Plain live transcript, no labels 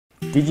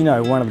Did you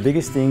know one of the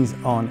biggest things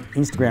on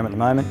Instagram at the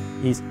moment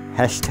is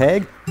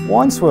hashtag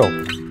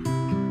 #WineSwirl?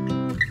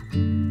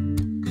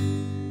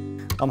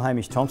 I'm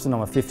Hamish Thomson. I'm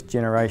a 5th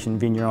generation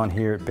vigneron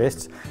here at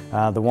Best's.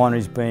 The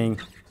winery's been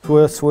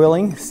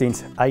swirling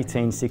since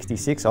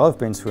 1866. I've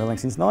been swirling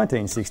since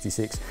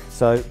 1966.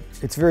 So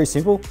it's very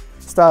simple.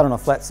 Start on a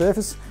flat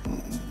surface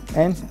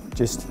and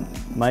just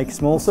make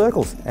small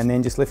circles and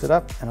then just lift it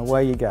up and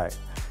away you go.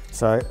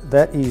 So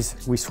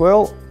we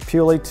swirl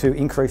purely to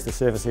increase the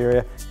surface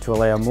area to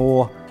allow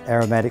more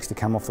aromatics to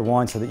come off the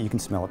wine so that you can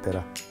smell it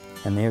better.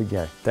 And there we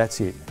go, that's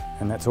it.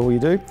 And that's all you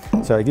do.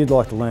 So if you'd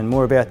like to learn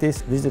more about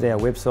this, visit our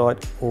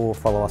website or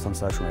follow us on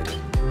social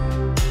media.